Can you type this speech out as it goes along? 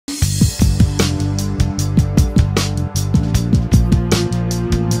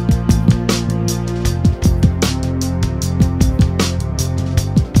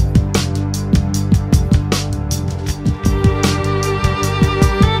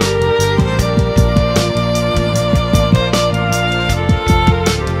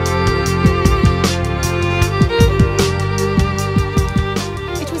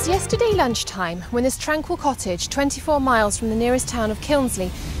lunchtime when this tranquil cottage, 24 miles from the nearest town of Kilnsley,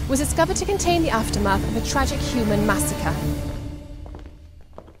 was discovered to contain the aftermath of a tragic human massacre.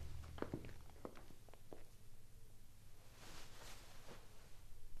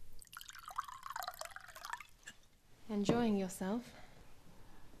 Enjoying yourself?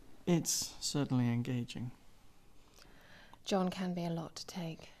 It's certainly engaging. John can be a lot to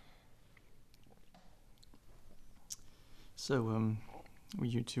take. So, were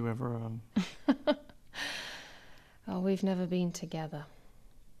you two ever, Oh, we've never been together.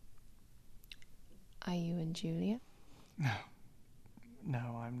 Are you and Julia? No.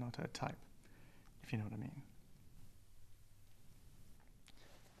 No, I'm not her type, if you know what I mean.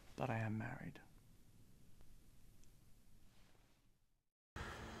 But I am married.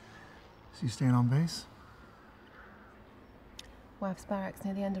 So you staying on base? Wife's barracks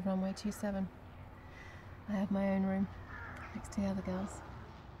near the end of runway 27. I have my own room, next to the other girls.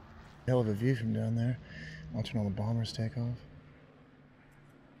 Hell of a view from down there, watching all the bombers take off.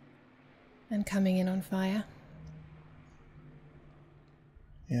 And coming in on fire.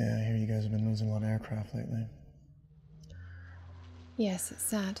 Yeah, I hear you guys have been losing a lot of aircraft lately. Yes, it's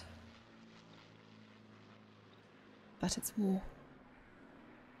sad. But it's war.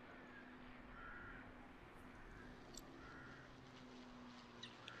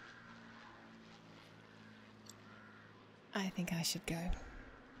 I think I should go.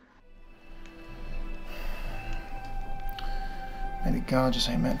 Maybe God just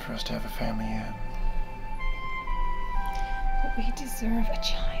ain't meant for us to have a family yet. But we deserve a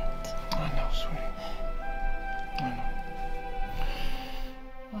child. I know, sweetie. I know.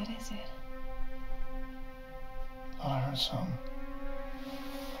 What is it? Thought I heard something.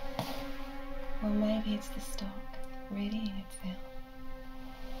 Well, maybe it's the stock readying itself.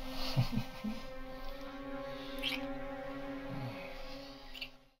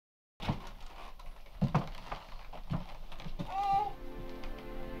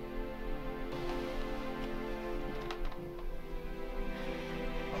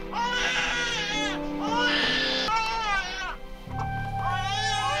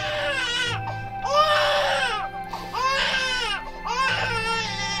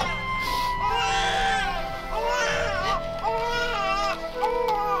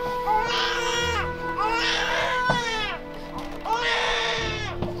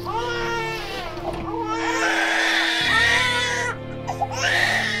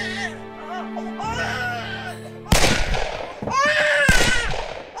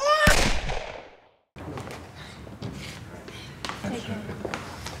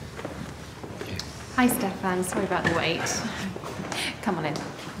 Hi, Stefan. Sorry about the wait. Come on in.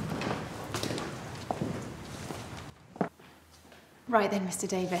 Right then, Mr.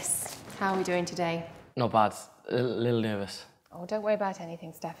 Davis. How are we doing today? Not bad. A little nervous. Oh, don't worry about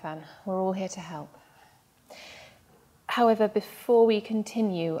anything, Stefan. We're all here to help. However, before we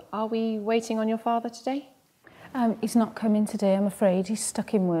continue, are we waiting on your father today? He's not coming today, I'm afraid. He's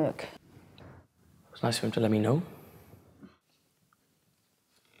stuck in work. It was nice of him to let me know.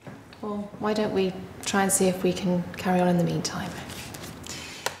 Well, why don't we try and see if we can carry on in the meantime?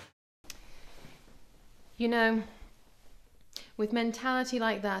 You know, with mentality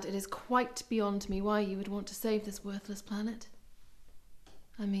like that, it is quite beyond me why you would want to save this worthless planet.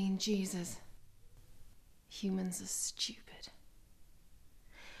 I mean, Jesus. Humans are stupid.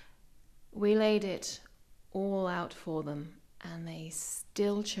 We laid it all out for them, and they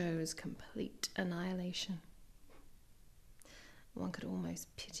still chose complete annihilation. One could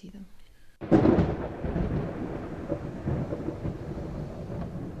almost pity them.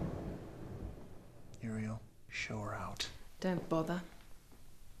 Uriel, show her out. Don't bother.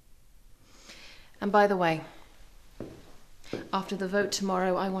 And by the way, after the vote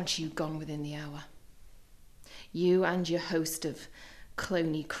tomorrow, I want you gone within the hour. You and your host of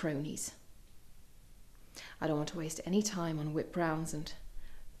cloney cronies. I don't want to waste any time on whip rounds and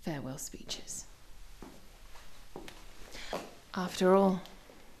farewell speeches. After all,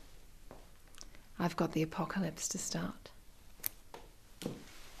 I've got the apocalypse to start.